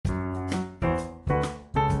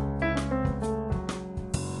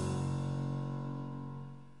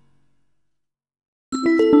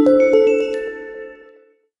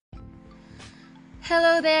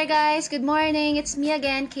Hello there guys, good morning. It's me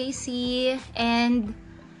again, Casey. And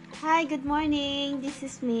Hi, good morning. This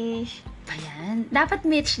is Mish. ayan, dapat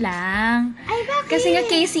Mitch lang. Ay, bakit? Kasi nga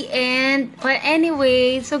Casey and well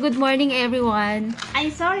anyway, so good morning everyone.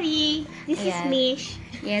 Ay, sorry. This is Ayan. Mish.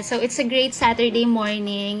 Yeah, so it's a great Saturday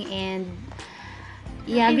morning and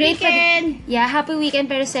yeah, Happy great weekend! happy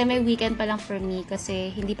weekend pero semi-weekend pa lang for me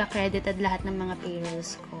kasi hindi pa credited lahat ng mga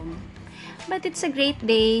payrolls ko. But it's a great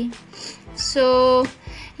day. So,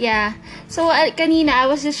 yeah. So, kanina, I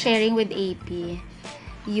was just sharing with AP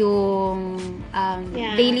yung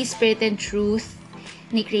Daily Spirit and Truth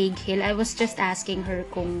ni Craig Hill. I was just asking her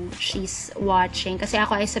kung she's watching. Kasi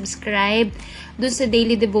ako ay subscribed dun sa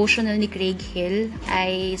daily devotional ni Craig Hill.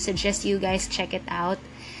 I suggest you guys check it out.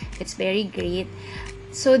 It's very great.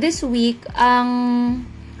 So, this week, ang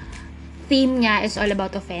theme niya is all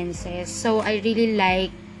about offenses. So, I really like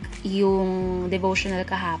yung devotional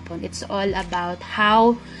kahapon. It's all about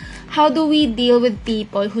how do we deal with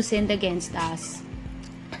people who sinned against us.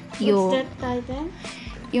 What's that title?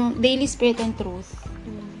 Yung Daily Spirit and Truth.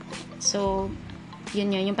 So,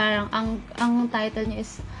 yun. Yung parang, ang title niya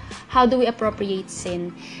is, How do we appropriate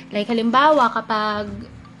sin? Like, halimbawa,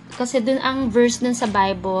 kasi dun ang verse dun sa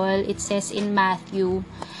Bible, it says in Matthew,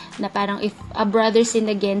 na parang if a brother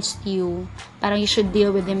sinned against you, parang you should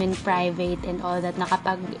deal with him in private and all that. Na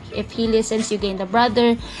kapag, if he listens, you gain the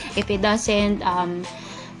brother. If he doesn't,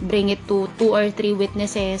 bring it to 2 or 3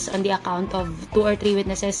 witnesses on the account of 2 or 3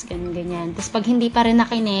 witnesses, ganyan. Tapos pag hindi pa rin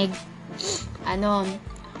nakinig,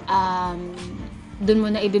 dun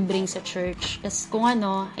mo na ibibring sa church. Tapos kung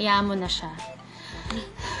hayaan mo na siya.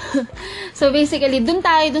 So basically, dun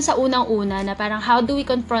sa unang-una na parang how do we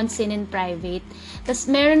confront sin in private. Tapos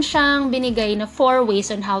meron siyang binigay na 4 ways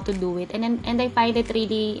on how to do it. And I find it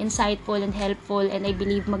really insightful and helpful and I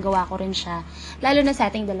believe magawa ko rin siya. Lalo na sa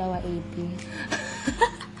ating dalawa, AP.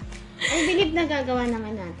 I believe na gagawa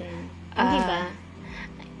naman natin. Hindi ba?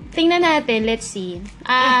 Tingnan natin, let's see.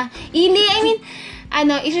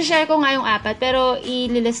 I-share ko nga yung 4, pero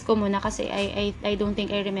i-list ko muna kasi I don't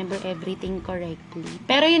think I remember everything correctly.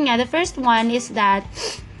 Pero yun nga, the first one is that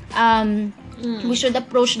we should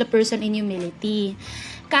approach the person in humility.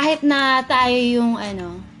 Kahit na tayo yung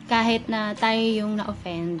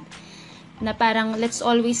na-offend, na parang let's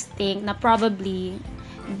always think na probably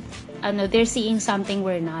they're seeing something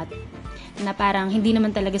we're not. Na parang hindi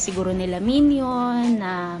naman talaga siguro nila yun,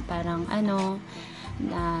 na parang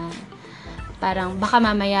na parang baka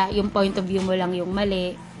mamaya yung point of view mo lang yung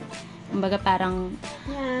mali. Kumbaga parang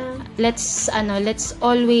let's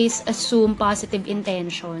always assume positive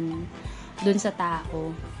intention dun sa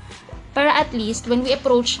tao. Para at least when we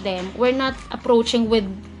approach them, we're not approaching with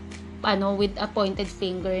a pointed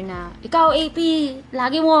finger na ikaw AP,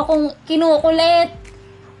 lagi mo akong kinukulit.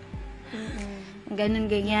 Ganun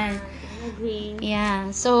ganyan. Agree.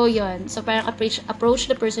 Yeah. So yun. So parang approach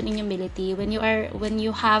the person in humility. When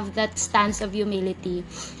you have that stance of humility,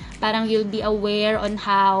 parang you'll be aware on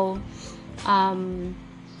how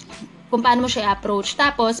kung paano mo siya approach.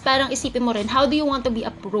 Tapos parang isipin mo rin, how do you want to be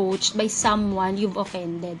approached by someone you've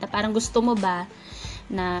offended? Na parang gusto mo ba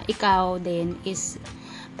na ikaw din is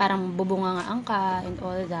parang bubungangaan ka and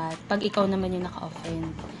all that pag ikaw naman yung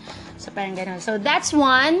naka-offend. So parang gano'n. So that's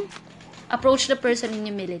one. Approach the person in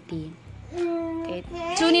humility. Okay.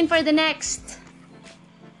 Tune in for the next.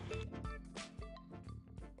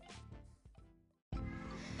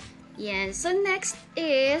 Yeah. So next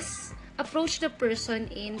is approach the person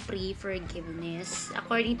in pre-forgiveness.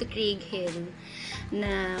 According to Craig Hill,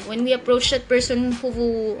 na when we approach that person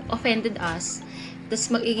who offended us,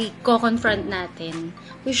 tapos mag-confront natin,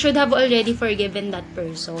 we should have already forgiven that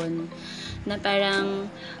person. Na parang,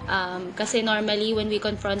 kasi normally when we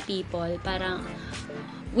confront people, parang,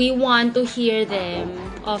 we want to hear them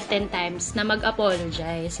oftentimes na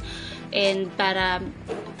mag-apologize and para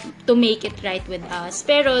to make it right with us.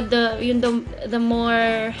 Pero the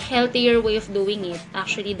more healthier way of doing it,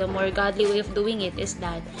 actually the more godly way of doing it is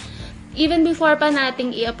that even before pa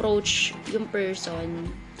nating i-approach yung person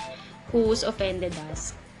who's offended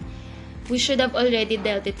us, we should have already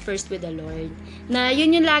dealt it first with the Lord. Na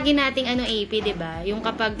yun yung lagi nating AP, 'di ba? Yung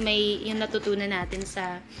kapag may yung natutunan natin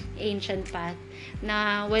sa ancient path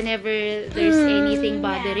na whenever there's anything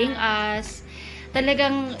bothering us,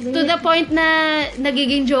 talagang to the point na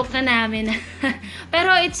nagiging joke na namin.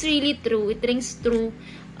 Pero it's really true. It rings true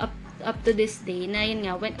up to this day na yun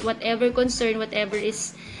nga, whatever concern, whatever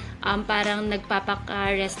is parang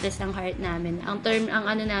nagpapaka-restless ang heart namin. Ang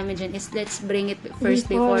namin dyan is let's bring it first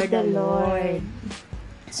before the Lord.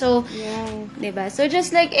 So, 'di ba? So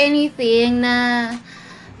just like anything na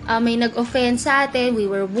may nag-offend sa atin, we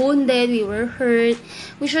were wounded, we were hurt,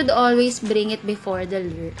 we should always bring it before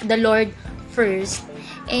the Lord first.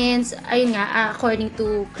 And ayun nga, according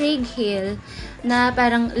to Craig Hill, na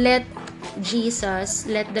parang let Jesus,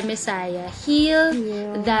 let the Messiah heal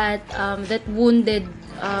that wounded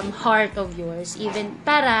heart of yours. Even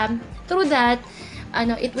para through that,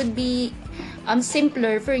 it would be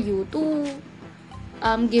simpler for you to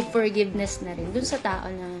give forgiveness na rin dun sa tao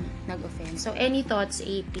na nag-offend. So, any thoughts,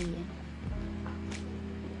 AP?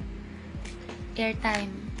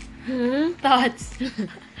 Airtime. Thoughts?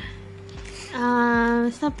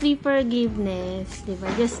 Sa pre-forgiveness, di ba?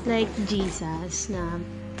 Just like Jesus na,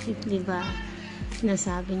 di ba,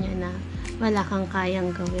 nasabi niya na wala kang kayang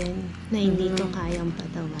gawin na hindi ko kayang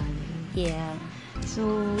patawarin. Yeah.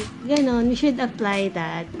 So, ganon, we should apply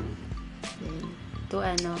that. To oo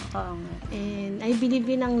nga. And I believe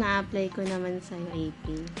yun ang na-apply ko naman sa'yo, AP.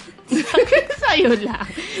 Sa'yo lang.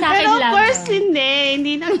 Sa akin Pero of lang, course, no?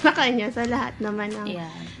 hindi lang sa kanya, sa lahat naman ng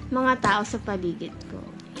mga tao sa paligid ko.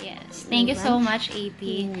 Yes. Thank you so much, AP.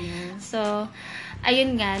 Yeah. So,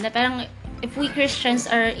 ayun nga, na parang if we Christians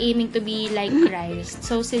are aiming to be like Christ,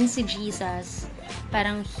 so since si Jesus,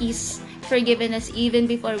 parang He's forgiven us even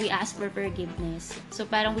before we ask for forgiveness. So,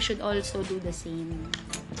 parang we should also do the same.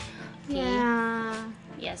 Okay?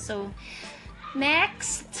 Yeah, so,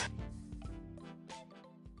 next.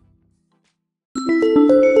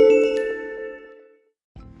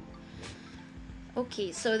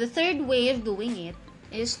 Okay, so the third way of doing it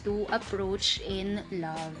is to approach in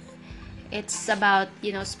love. It's about,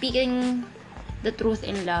 speaking the truth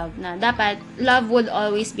in love, na dapat love would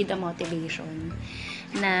always be the motivation.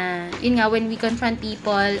 Na, yun nga, when we confront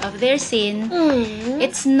people of their sin,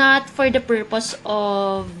 it's not for the purpose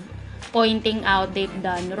of pointing out they've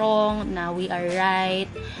done wrong, na we are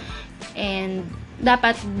right, and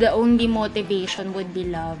dapat the only motivation would be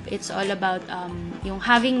love. It's all about yung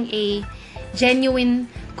having a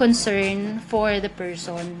genuine concern for the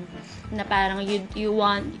person, na parang you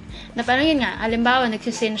want, na parang yun nga, halimbawa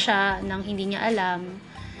nagsisin siya nang hindi niya alam,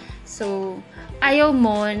 so ayaw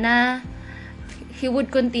mo na he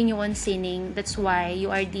would continue on sinning. That's why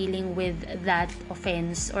you are dealing with that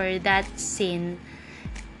offense or that sin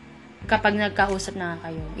kapag nagkausap na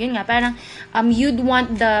kayo. Yun nga, parang you'd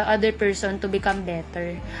want the other person to become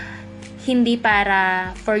better. Hindi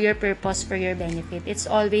para for your purpose, for your benefit. It's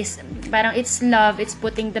always, parang it's love, it's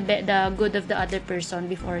putting the good of the other person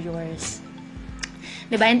before yours.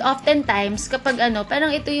 Diba? And oftentimes, kapag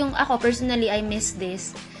parang ito yung, ako personally, I miss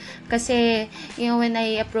this. Kasi, when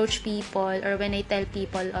I approach people or when I tell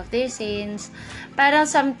people of their sins, parang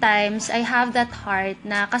sometimes, I have that heart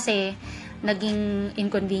na kasi, naging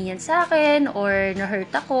inconvenient sa akin or na-hurt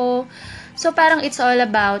ako. So, parang it's all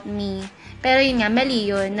about me. Pero yun nga, mali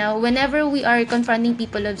yun. Now, whenever we are confronting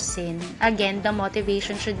people of sin, again, the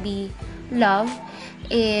motivation should be love,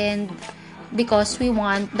 and because we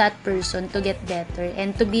want that person to get better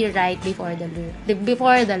and to be right before the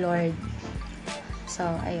Lord. So,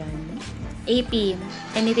 ayun. AP,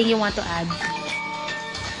 anything you want to add?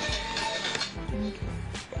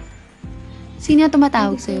 Sino yung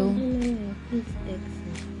tumatawag sa'yo?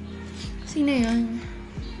 Sino yun?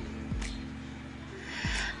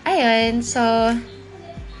 Ayun, so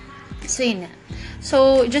yun na.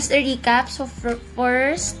 So, just a recap. So,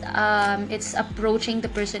 first, it's approaching the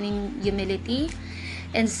person in humility.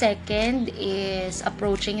 And second is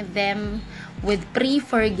approaching them with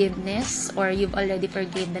pre-forgiveness, or you've already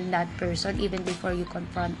forgiven that person even before you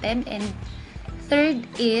confront them. And third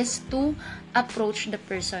is to approach the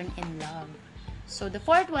person in love. So, the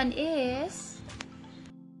fourth one is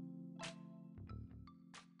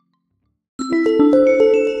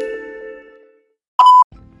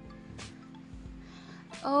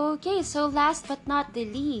okay, so last but not the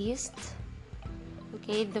least,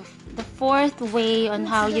 okay, the fourth way on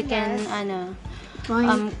how you can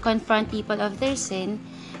confront people of their sin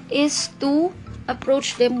is to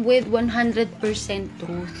approach them with 100%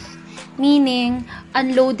 truth. Meaning,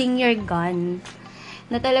 unloading your gun.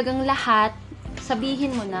 Na talagang lahat,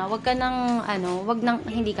 sabihin mo na, wag nang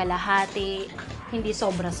hindi kalahati, hindi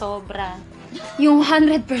sobra-sobra. Yung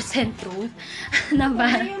 100% truth. Na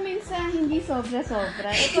ba? Minsan, hindi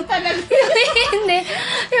sobra-sobra. Ito talaga. Hindi.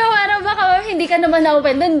 Yung parang baka hindi ka naman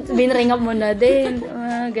na-open doon, binring up mo na din.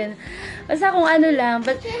 Ganun. Basta kung lang.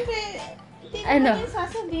 But, siyempre, hindi mo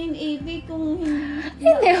sasabihin, AB, kung hindi.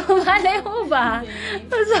 Hindi, malay mo ba?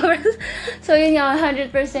 So, yun nga,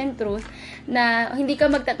 100% truth, na hindi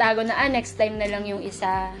ka magtatago na, next time na lang yung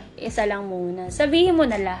isa lang muna. Sabihin mo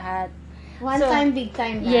na lahat. One time, big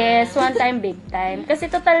time. Yes, one time, big time. Kasi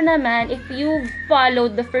total naman, if you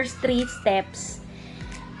followed the first 3 steps,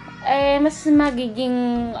 mas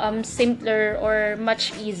magiging simpler or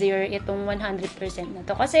much easier itong 100% na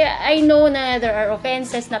to. Kasi I know na there are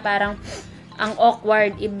offenses na parang ang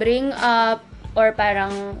awkward i-bring up, or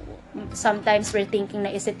parang sometimes we're thinking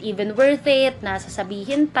na is it even worth it na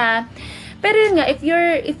sasabihin pa. Pero yun nga, if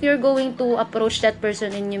you're going to approach that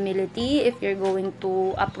person in humility, if you're going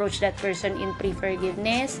to approach that person in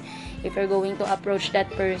pre-forgiveness, if you're going to approach that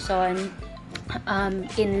person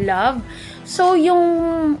in love, so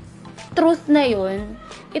yung truth na yun,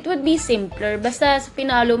 it would be simpler basta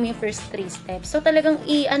pinalo mo yung first 3 steps. So talagang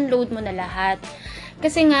i-unload mo na lahat.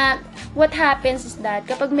 Kasi nga, what happens is that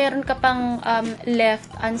kapag meron ka pang left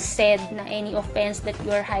unsaid na any offense that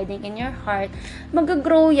you're hiding in your heart,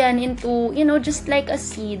 mag-grow yan into, just like a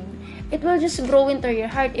seed. It will just grow into your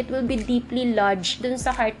heart. It will be deeply lodged dun sa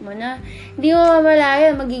heart mo na hindi mo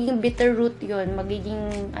mamalayan, magiging bitter root yun,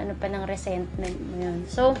 magiging pa ng resentment mo yun.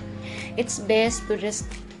 So, it's best to just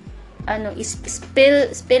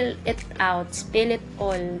spill it out, spill it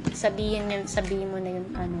all. Sabihin mo na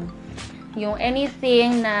yun, yung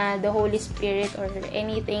anything na the Holy Spirit or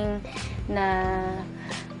anything na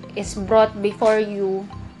is brought before you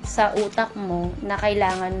sa utak mo na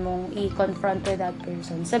kailangan mong i-confront with that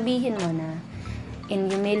person, sabihin mo na in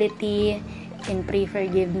humility, in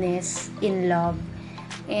pre-forgiveness, in love,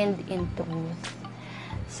 and in truth.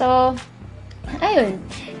 So, ayun.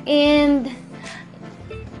 And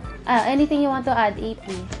anything you want to add, AP?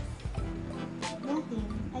 Nothing.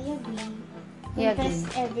 I agree. You Confess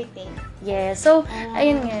agree? everything. Yeah. So,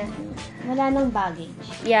 ayun nga. Wala nang baggage.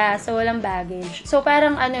 Yeah, so walang baggage. So,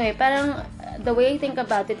 parang parang the way I think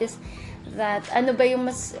about it is that ano ba yung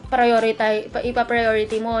mas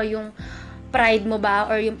ipa-priority mo, yung pride mo ba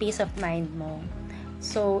or yung peace of mind mo?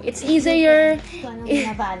 So, it's easier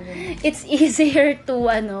it's easier to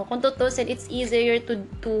kung tutusin, it's easier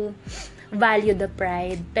to value the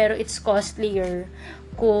pride, pero it's costlier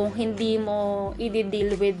kung hindi mo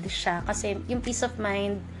i-deal with siya kasi yung peace of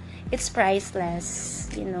mind, it's priceless,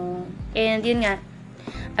 and yun nga,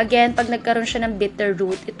 again, pag nagkaroon siya ng bitter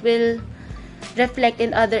root, it will reflect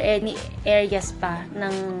in other areas pa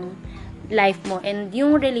ng life mo, and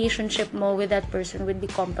yung relationship mo with that person will be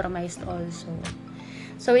compromised also.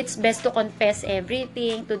 So it's best to confess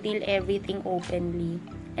everything, to deal everything openly,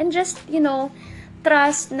 and just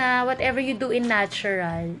trust na whatever you do in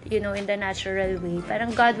natural, in the natural way,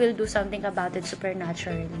 parang God will do something about it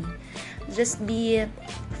supernaturally. Just be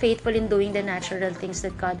faithful in doing the natural things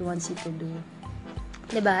that God wants you to do.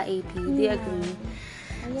 Diba, AP? Do you agree?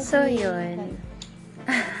 So, yun.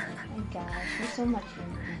 Oh my gosh, you're so much fun.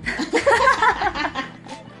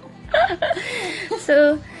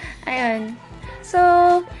 So, ayun. So,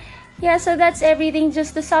 yeah, so that's everything.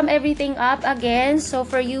 Just to sum everything up again. So,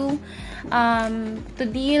 for you, to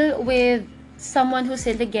deal with someone who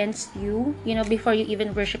sinned against you, before you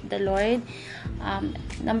even worship the Lord,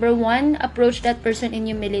 number 1, approach that person in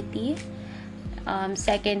humility.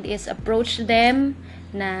 Second is approach them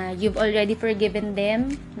na you've already forgiven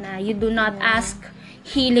them, na you do not ask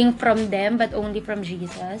healing from them but only from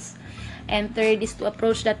Jesus. And third is to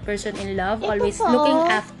approach that person in love, always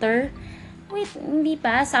looking after. Wait, hindi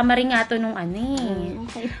pa. Summary nga to nung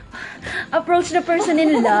Okay. Approach the person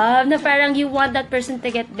in love, na parang you want that person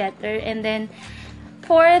to get better. And then,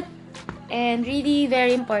 fourth, and really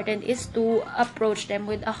very important, is to approach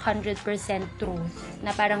them with 100% truth.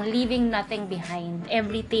 Na parang leaving nothing behind.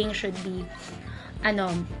 Everything should be,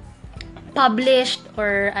 published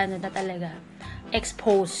or na talaga,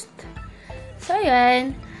 exposed. So,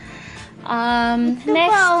 yun.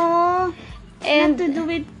 Next. And, not to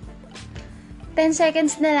do it. 10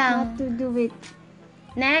 seconds na lang. Not to do it.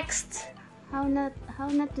 Next. How not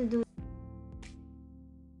to do it.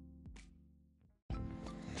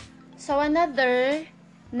 So, another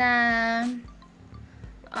na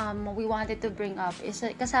we wanted to bring up is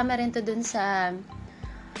kasama rin to dun sa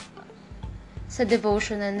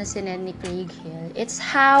devotional na sinend ni Craig Hill. It's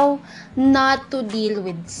how not to deal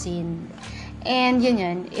with sin. And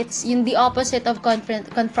yun. It's the opposite of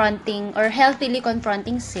confronting or healthily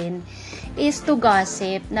confronting sin is to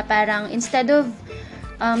gossip, na parang instead of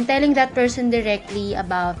telling that person directly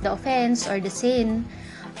about the offense or the sin,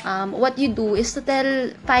 what you do is to tell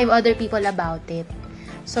 5 other people about it.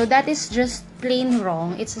 So that is just plain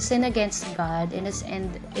wrong. It's a sin against God, and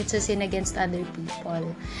it's a sin against other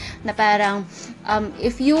people. Na parang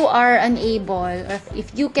if you are unable, or if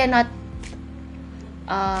you cannot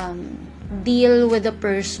deal with the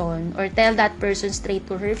person or tell that person straight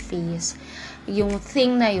to her face yung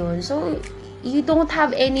thing na yun, so you don't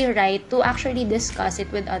have any right to actually discuss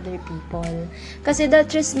it with other people. Kasi that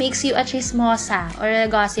just makes you a chismosa or a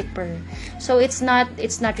gossiper. So it's not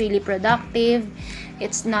really productive.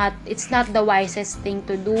 It's not the wisest thing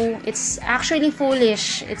to do. It's actually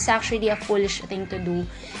foolish. It's actually a foolish thing to do.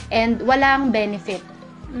 And walang benefit.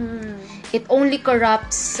 It only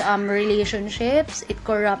corrupts relationships. It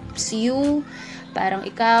corrupts you. Parang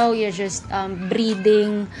ikaw, you're just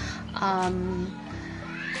breeding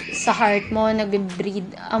sa heart mo, nag-breed.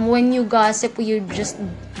 When you gossip, you just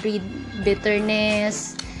breed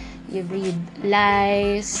bitterness, you breed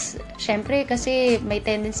lies. Syempre, kasi may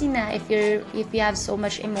tendency na if you have so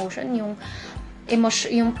much emotion, yung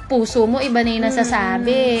puso mo, iba na yung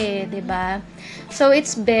nasasabi, 'di ba? So,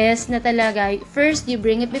 it's best na talaga, first, you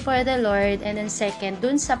bring it before the Lord, and then second,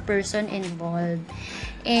 dun sa person involved.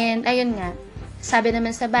 And, ayun nga, sabi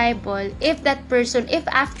naman sa Bible, if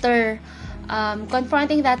after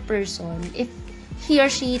confronting that person, if he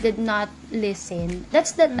or she did not listen,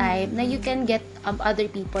 that's the time na you can get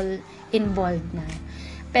other people involved na.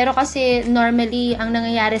 Pero kasi, normally, ang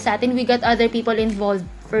nangyayari sa atin, we got other people involved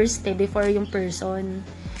first before yung person.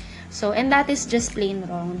 So, and that is just plain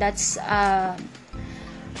wrong. That's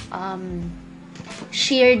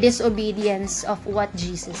sheer disobedience of what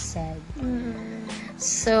Jesus said.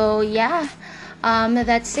 So, yeah.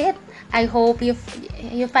 That's it. I hope you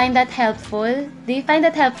find that helpful. Do you find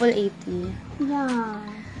that helpful, AP? Yeah.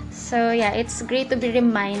 So, yeah, it's great to be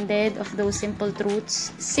reminded of those simple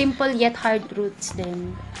truths. Simple yet hard truths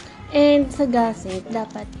din. And sa gossip,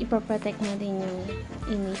 dapat ipoprotect natin yung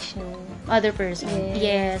image ng Other person.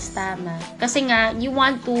 Yes, tama. Kasi nga, you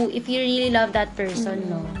want to, if you really love that person,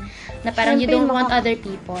 no? Na parang you Siyempre, don't want other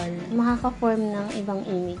people. makaka-form ng ibang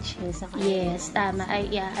image yun sa kanila. Yes, tama.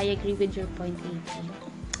 I agree with your point, AP.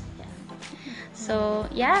 Yeah. So,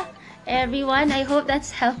 yeah. Everyone, I hope that's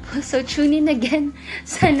helpful. So, tune in again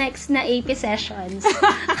sa next na AP sessions.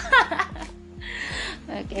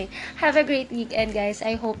 Okay. Have a great weekend, guys.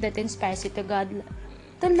 I hope that inspires you to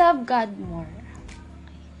love God more.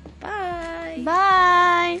 Bye!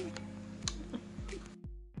 Bye!